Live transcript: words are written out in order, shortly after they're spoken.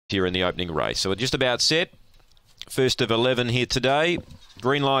here in the opening race. So we're just about set. First of 11 here today.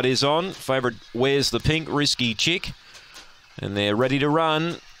 Green light is on. Favourite wears the pink, Risky Chick. And they're ready to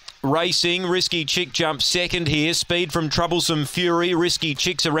run. Racing, Risky Chick jumps second here. Speed from Troublesome Fury. Risky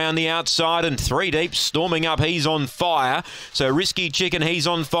Chick's around the outside and 3 deep. Storming up, He's on Fire. So Risky Chick and He's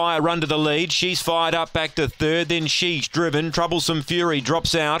on Fire run to the lead. She's fired up back to third. Then She's Driven. Troublesome Fury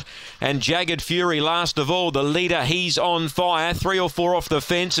drops out. And Jagged Fury last of all. The leader, He's on Fire. 3 or 4 off the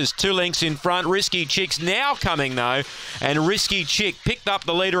fence is 2 lengths in front. Risky Chick's now coming though. And Risky Chick picked up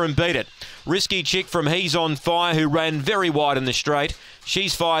the leader and beat it. Risky Chick from He's on Fire, who ran very wide in the straight.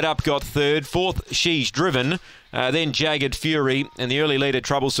 She's fired up, got third. Fourth, She's Driven. Then Jagged Fury, and the early leader,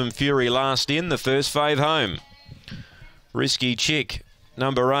 Troublesome Fury, last in. The first fave home. Risky Chick,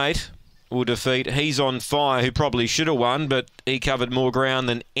 number 8, will defeat He's on Fire, who probably should have won, but he covered more ground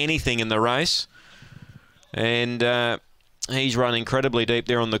than anything in the race. And he's run incredibly deep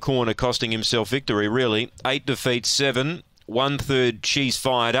there on the corner, costing himself victory, really. 8 defeats 7. 1/3, She's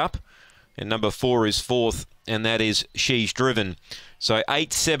Fired Up. And number 4 is 4th, and that is She's Driven. So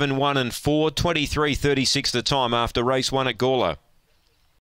 8, 7, 1 and 4, 23.36 the time after race 1 at Gawler.